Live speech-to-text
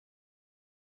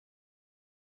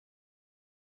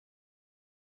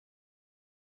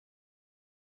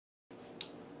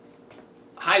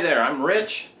Hi there, I'm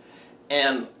Rich,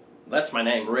 and that's my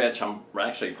name, Rich. I'm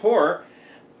actually poor,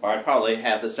 or I probably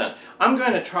have this done. I'm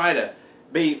going to try to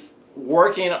be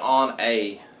working on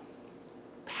a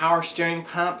power steering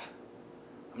pump.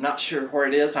 I'm not sure where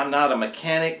it is. I'm not a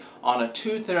mechanic. On a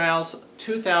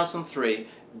 2003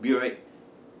 Buick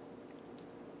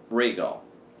Regal.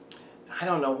 I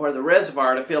don't know where the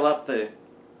reservoir to fill up the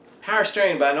power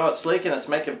steering, but I know it's leaking, it's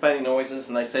making funny noises,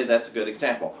 and they say that's a good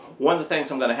example. One of the things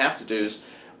I'm going to have to do is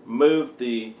move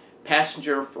the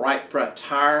passenger right front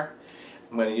tire.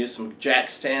 I'm going to use some jack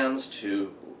stands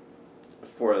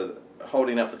for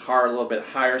holding up the car a little bit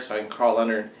higher so I can crawl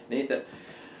underneath it.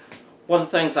 One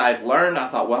of the things I've learned, I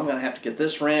thought, well, I'm going to have to get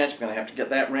this wrench, I'm going to have to get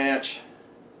that wrench.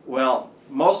 Well,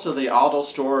 most of the auto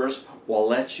stores will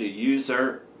let you use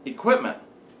their equipment.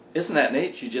 Isn't that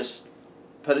neat? You just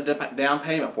put a down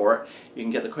payment for it, you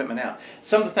can get the equipment out.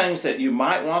 Some of the things that you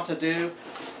might want to do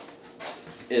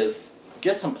is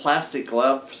get some plastic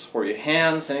gloves for your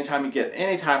hands. Anytime you get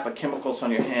any type of chemicals on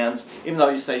your hands, even though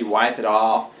you say you wipe it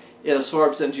off, it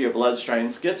absorbs into your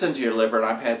bloodstreams, gets into your liver, and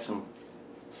I've had some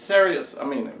serious,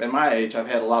 in my age, I've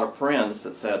had a lot of friends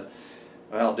that said,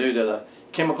 well, due to the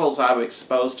chemicals I was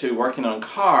exposed to working on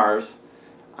cars,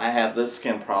 I have this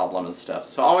skin problem and stuff.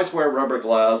 So always wear rubber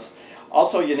gloves.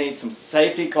 Also, you need some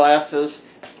safety glasses.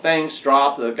 Things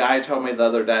drop. The guy told me the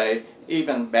other day,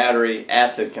 even battery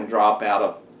acid can drop out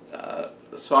of,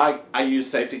 so I use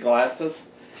safety glasses.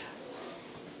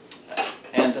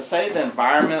 And to save the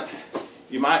environment,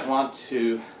 you might want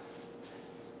to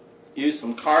use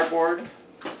some cardboard,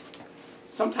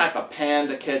 some type of pan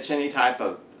to catch any type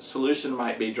of solution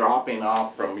might be dropping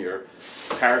off from your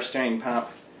power steering pump.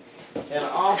 And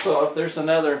also, if there's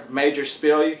another major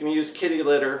spill, you can use kitty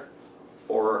litter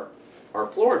or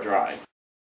floor dry.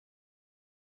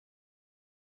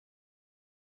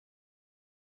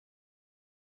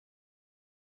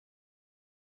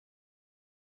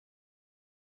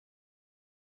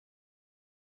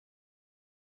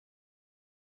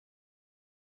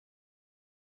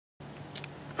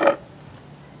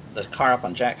 The car up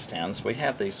on jack stands, we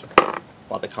have these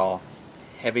what they call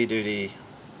heavy duty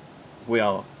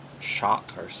wheel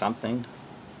shock or something,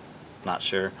 not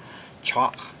sure,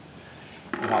 chalk.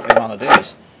 And what we want to do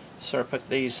is sort of put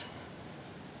these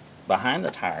behind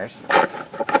the tires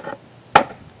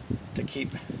to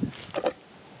keep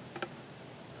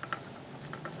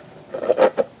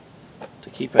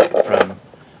it from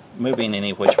moving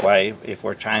any which way. If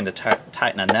we're trying to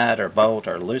tighten a nut or bolt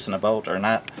or loosen a bolt or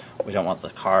nut, we don't want the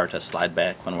car to slide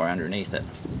back when we're underneath it.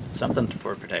 Something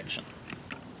for protection.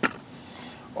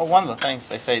 Well, one of the things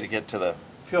they say to get to the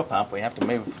fuel pump, we have to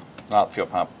move, not fuel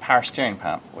pump, power steering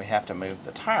pump, we have to move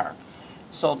the tire.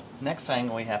 So next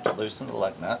thing, we have to loosen the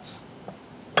lug nuts.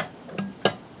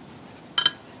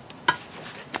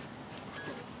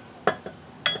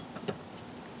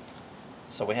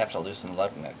 So we have to loosen the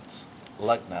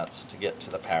lug nuts to get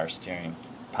to the power steering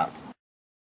pump.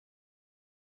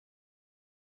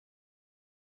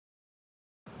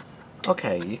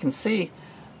 Okay, you can see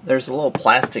there's a little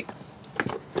plastic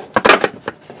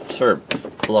sort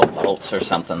of little bolts or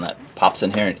something that pops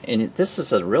in here, and this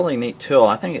is a really neat tool.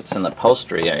 I think it's in the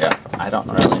upholstery area. I don't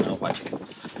really know what you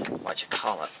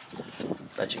call it,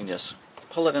 but you can just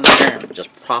pull it in there and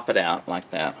just prop it out like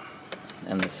that.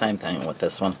 And the same thing with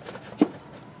this one.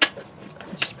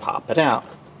 Just pop it out.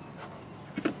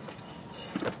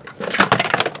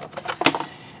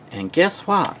 And guess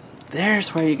what?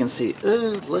 There's where you can see,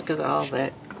 ooh, look at all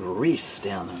that grease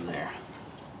down in there.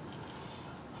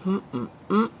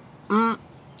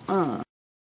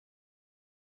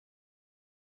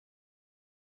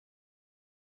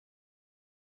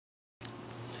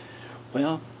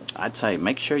 Well, I'd say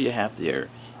make sure you have your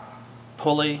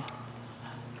pulley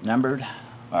numbered,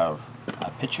 or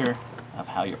a picture of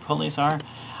how your pulleys are.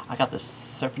 I got this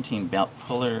serpentine belt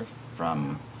puller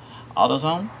from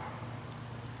AutoZone,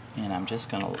 and I'm just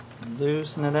going to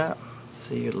loosen it up.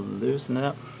 See, you loosen it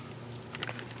up.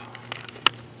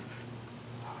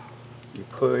 You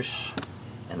push,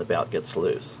 and the belt gets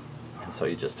loose. And so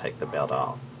you just take the belt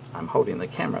off. I'm holding the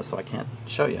camera, so I can't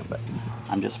show you, but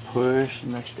I'm just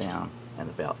pushing this down, and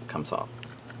the belt comes off.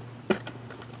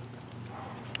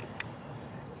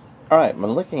 Alright, I'm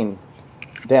looking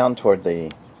down toward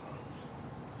the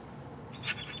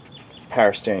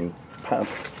power steering pump,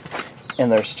 and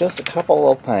there's just a couple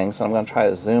little things. I'm going to try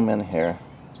to zoom in here.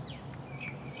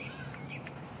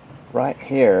 Right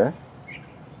here,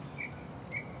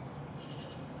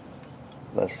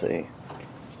 let's see,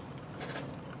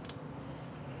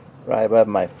 right above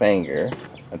my finger,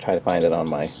 I'll try to find it on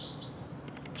my,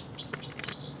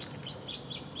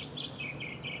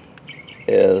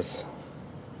 is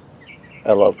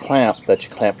a little clamp that you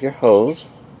clamp your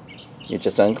hose. You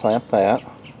just unclamp that.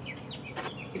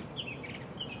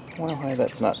 I wonder why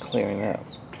that's not clearing up.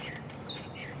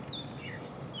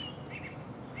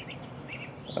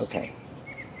 Okay,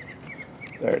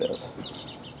 there it is.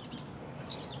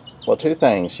 Well, two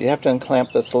things. You have to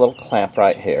unclamp this little clamp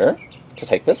right here. To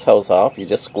take this hose off, you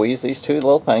just squeeze these two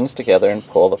little things together and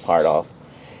pull the part off.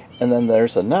 And then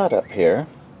there's a nut up here.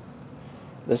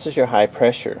 This is your high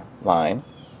pressure line.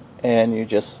 And you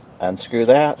just unscrew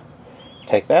that,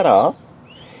 take that off,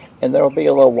 and there will be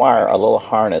a little wire, a little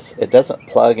harness. It doesn't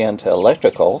plug into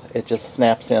electrical, it just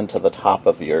snaps into the top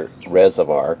of your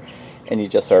reservoir, and you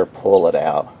just sort of pull it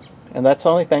out. And that's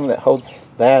the only thing that holds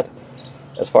that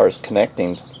as far as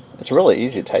connecting. It's really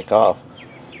easy to take off.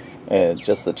 And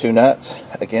just the two nuts.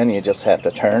 Again, you just have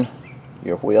to turn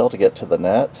your wheel to get to the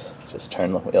nuts. Just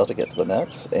turn the wheel to get to the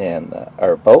nuts, and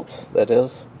or bolts, that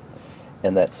is.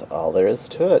 And that's all there is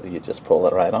to it. You just pull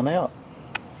it right on out.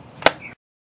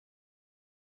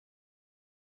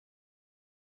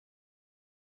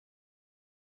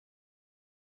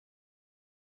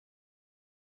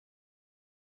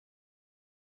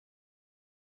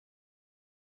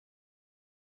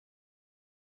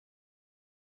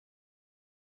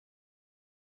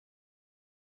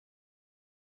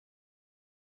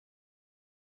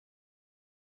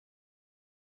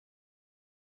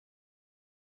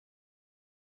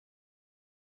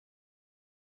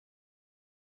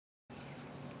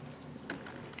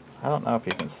 I don't know if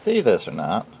you can see this or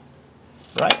not.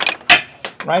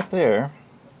 Right there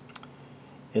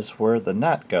is where the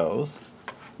nut goes.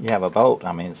 You have a bolt,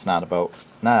 I mean it's not a bolt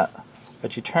nut,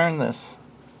 but you turn this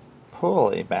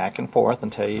pulley back and forth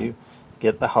until you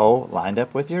get the hole lined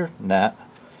up with your nut.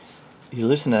 You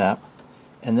loosen it up,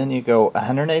 and then you go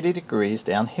 180 degrees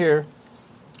down here,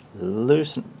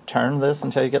 turn this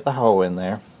until you get the hole in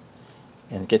there,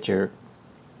 and get your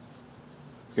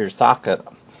socket.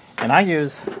 And I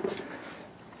use,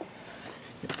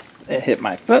 it hit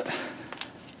my foot.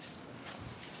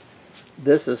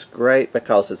 This is great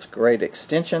because it's great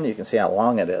extension. You can see how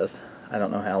long it is. I don't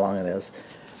know how long it is,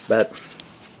 but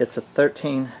it's a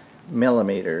 13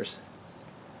 millimeter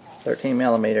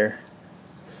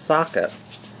socket.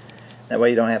 That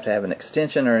way you don't have to have an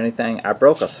extension or anything. I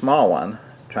broke a small one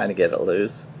trying to get it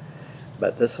loose,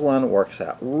 but this one works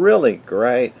out really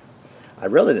great. I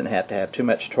really didn't have to have too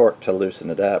much torque to loosen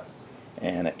it up,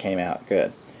 and it came out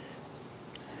good.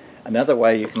 Another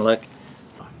way you can look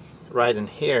right in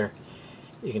here,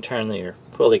 you can turn your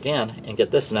pulley again and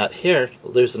get this nut here,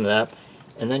 loosen it up,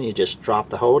 and then you just drop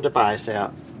the whole device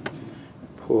out,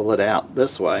 pull it out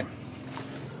this way,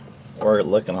 or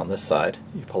looking on this side,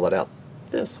 you pull it out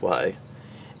this way,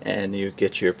 and you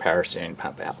get your power steering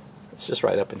pump out. It's just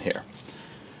right up in here.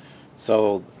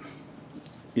 So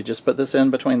you just put this in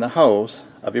between the hose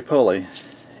of your pulley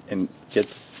and get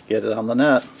it on the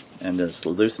nut, and just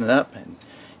loosen it up and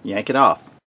yank it off.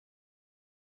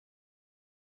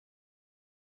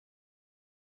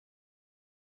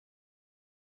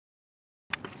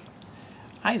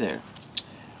 Hi there.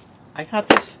 I got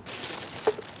this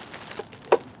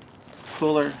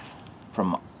cooler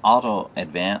from Auto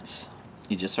Advance.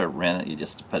 You just sort of rent it, you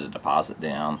just put a deposit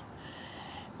down,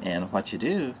 and what you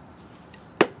do,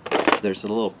 there's a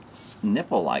little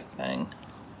nipple-like thing.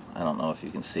 I don't know if you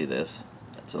can see this.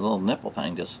 It's a little nipple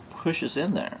thing, just pushes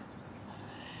in there.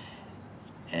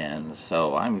 And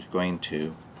so I'm going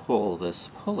to pull this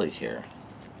pulley here.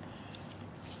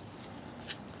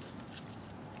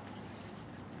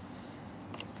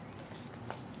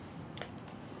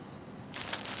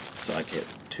 So I get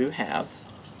two halves.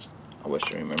 I wish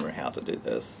I remember how to do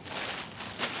this.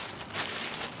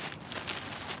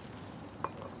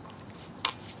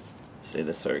 See,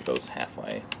 this sort of goes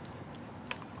halfway.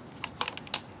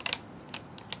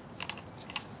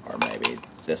 Or maybe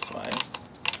this way.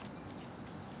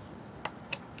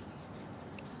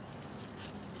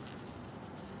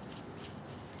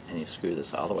 And you screw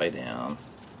this all the way down.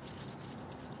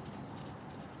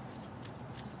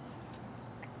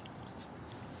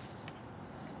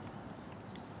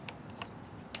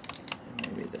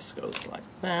 And maybe this goes like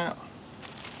that.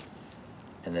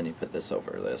 And then you put this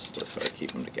over this to sort of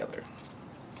keep them together.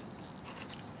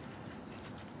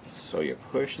 So you're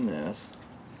pushing this.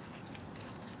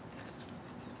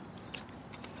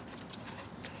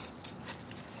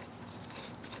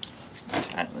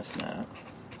 Tighten this nut.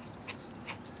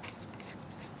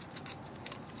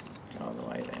 Go all the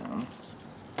way down.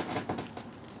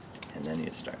 And then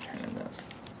you start turning this.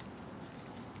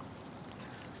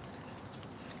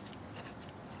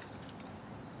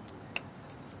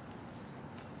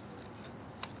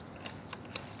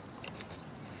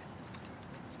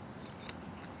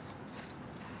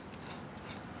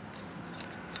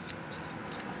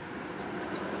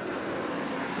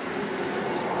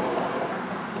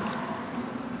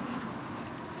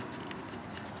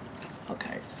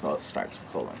 it starts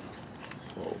pulling.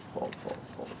 Pull, pull, pull,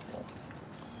 pull, pull.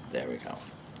 There we go.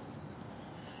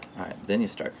 Alright, then you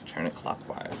start to turn it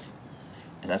clockwise.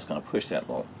 And that's going to push that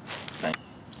little thing.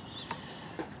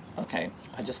 Okay,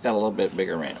 I just got a little bit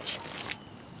bigger wrench.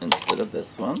 Instead of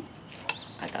this one,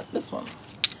 I got this one.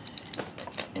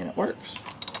 And it works.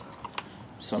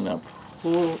 So I'm going to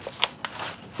pull.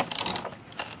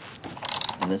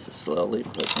 And this is slowly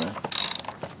pushing it.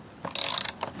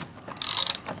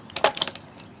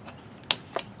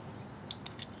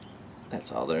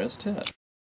 That's all there is to it.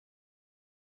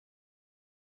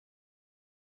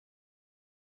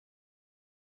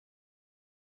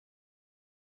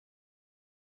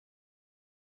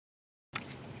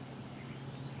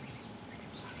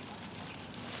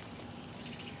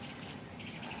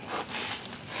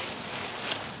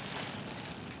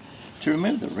 To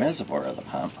remove the reservoir of the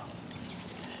pump,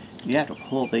 you have to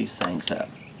pull these things up,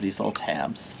 these little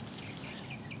tabs,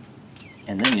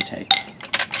 and then you take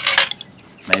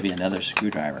maybe another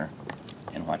screwdriver,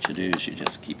 and what you do is you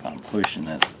just keep on pushing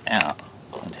it out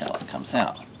until it comes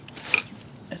out.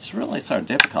 It's really sort of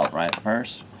difficult right at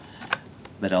first,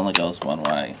 but it only goes one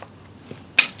way.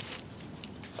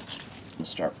 And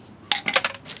start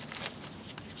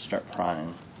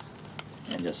prying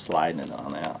and just sliding it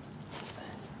on out.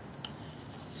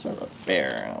 Sort of a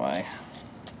bear in a way.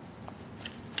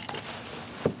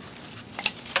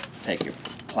 Take your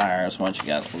pliers once you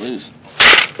got it loose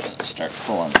and start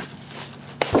pulling.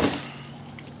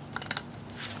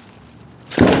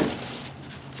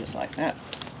 Just like that.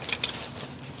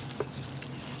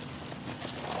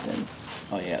 Then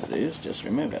all you have to do is just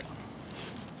remove it.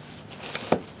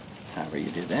 However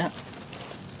you do that,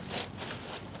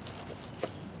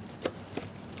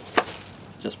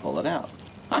 just pull it out.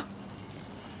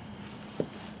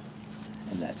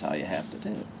 And that's all you have to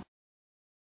do.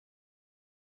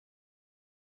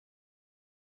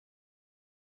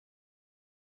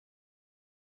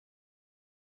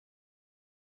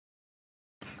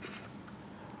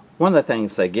 One of the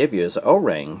things they give you is an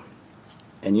O-ring,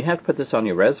 and you have to put this on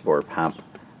your reservoir pump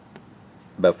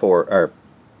before, or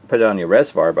put it on your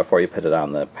reservoir before you put it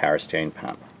on the power steering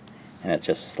pump. And it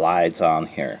just slides on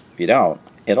here. If you don't,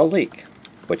 it'll leak,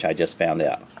 which I just found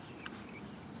out.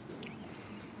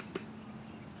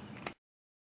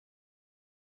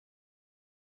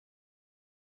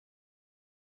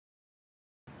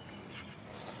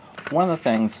 One of the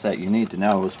things that you need to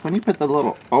know is when you put the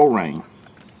little O-ring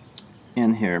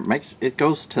in here, it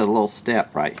goes to a little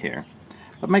step right here,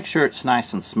 but make sure it's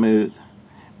nice and smooth.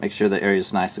 Make sure the area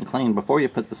is nice and clean before you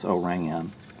put this O-ring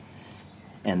in,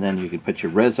 and then you can put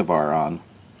your reservoir on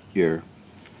your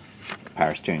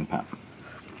power steering pump.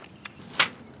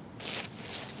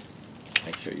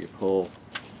 Make sure you pull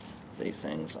these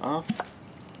things off.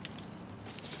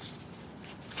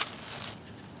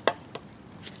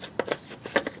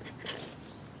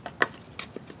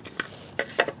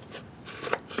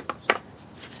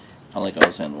 Only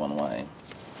goes in one way.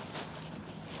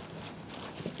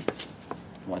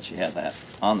 Once you have that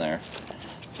on there,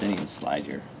 then you can slide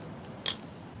your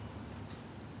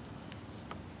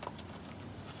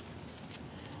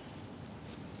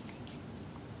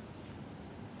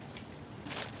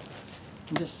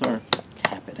and just sort of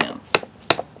tap it in.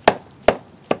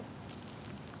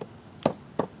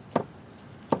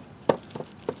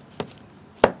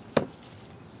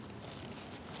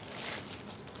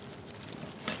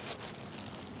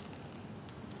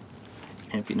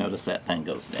 And if you notice, that thing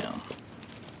goes down.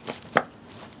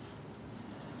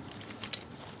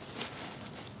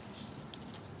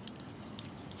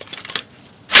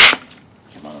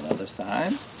 Come on the other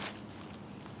side.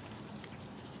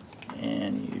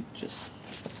 And you just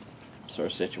sort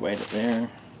of situate it there.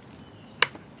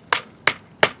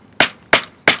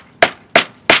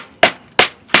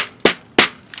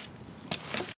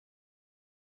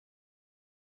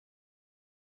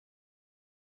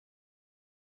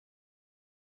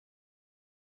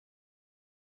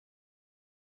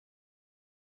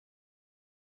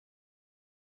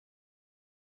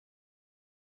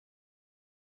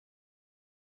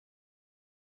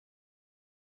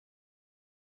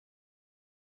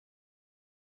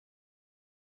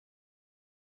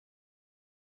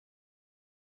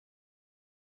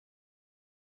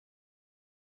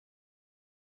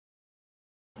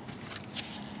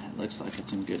 It looks like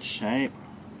it's in good shape.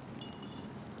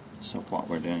 So what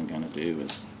we're going to do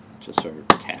is just sort of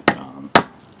tap it on.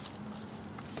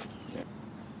 There.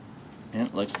 And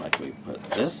it looks like we put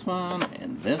this one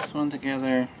and this one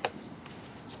together.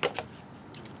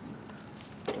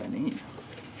 What do I need?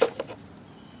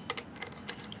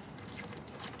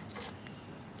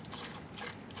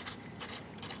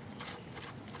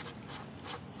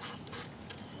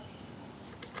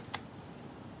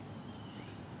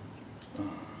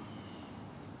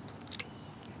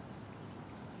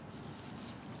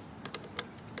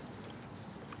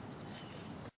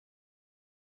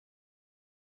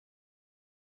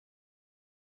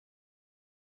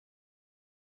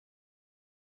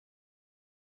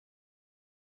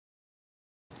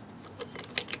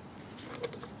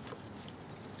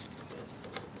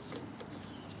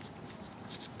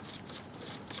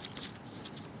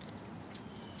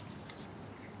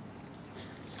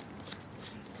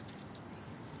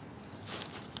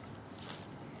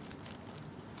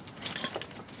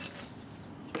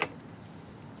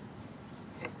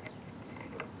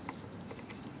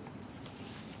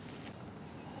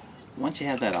 once you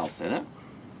have that all set up,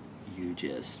 you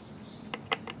just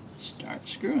start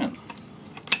screwing.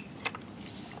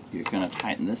 You're going to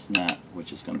tighten this nut,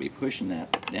 which is going to be pushing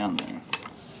that down there.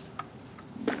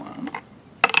 One.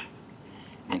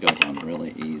 And it goes on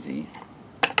really easy.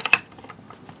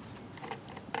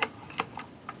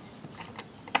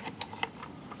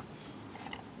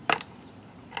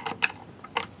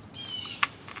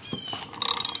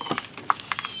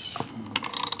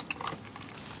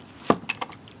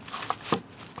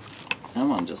 I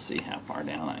want to just see how far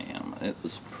down I am. It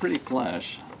was pretty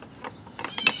flush.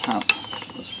 The pump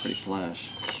was pretty flush.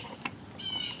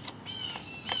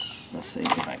 Let's see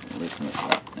if I can loosen this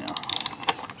up now.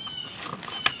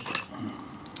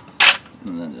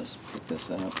 And then just pick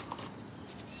this up.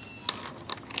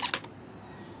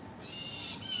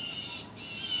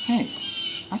 Hey,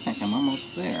 I think I'm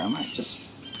almost there. I might just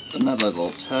another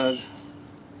little tug.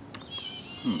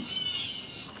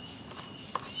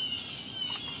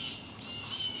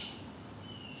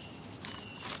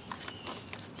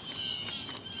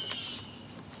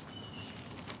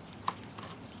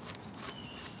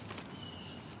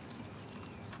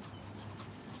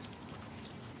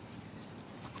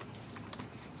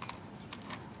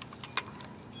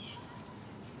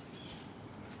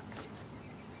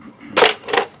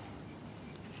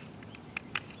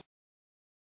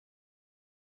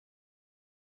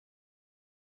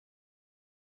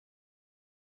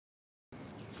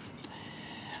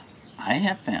 I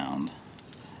have found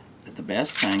that the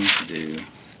best thing to do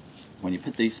when you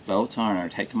put these bolts on or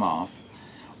take them off,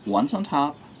 one's on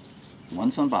top,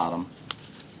 one's on bottom.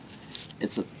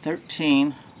 It's a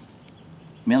 13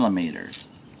 millimeters.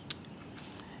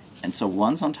 And so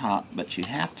one's on top, but you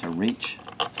have to reach,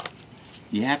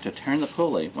 you have to turn the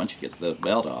pulley, once you get the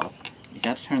belt off, you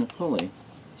got to turn the pulley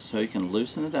so you can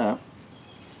loosen it up.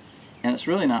 And it's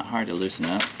really not hard to loosen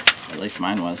up, at least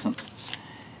mine wasn't.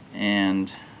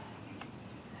 And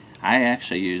I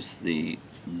actually use the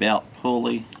belt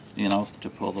pulley, you know, to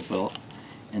pull the belt.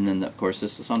 And then, of course,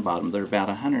 this is on bottom. They're about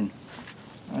 100,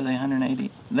 are they 180?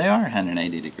 They are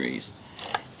 180 degrees.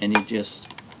 And you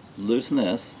just loosen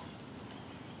this,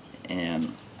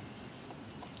 and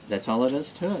that's all it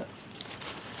is to it.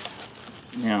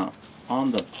 Now,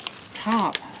 on the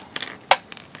top,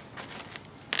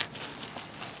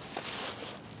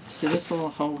 see this little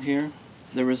hole here?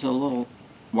 There was a little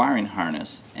wiring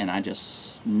harness, and I just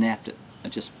snapped it. I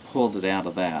just pulled it out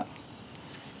of that,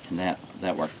 and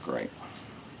that worked great.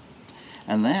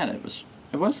 And that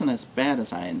it wasn't as bad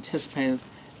as I anticipated.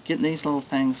 Getting these little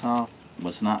things off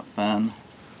was not fun.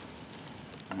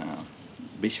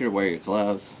 Be sure to wear your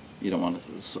gloves. You don't want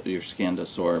your skin to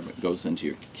absorb. It goes into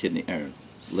your kidney or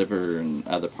liver and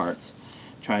other parts.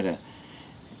 Try to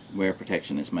wear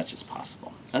protection as much as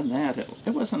possible. Other than that,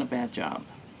 it wasn't a bad job.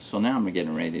 So now I'm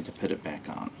getting ready to put it back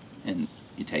on, and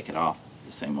you take it off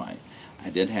the same way.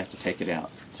 I did have to take it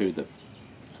out through the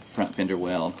front fender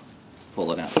well,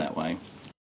 pull it out that way.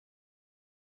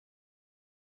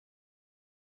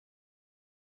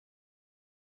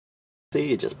 See,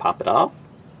 you just pop it off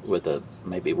with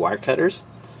maybe wire cutters,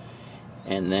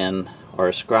 and then, or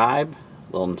a scribe,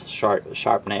 little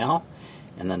sharp nail,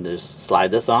 and then just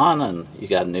slide this on, and you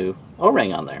got a new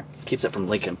O-ring on there. Keeps it from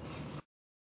leaking.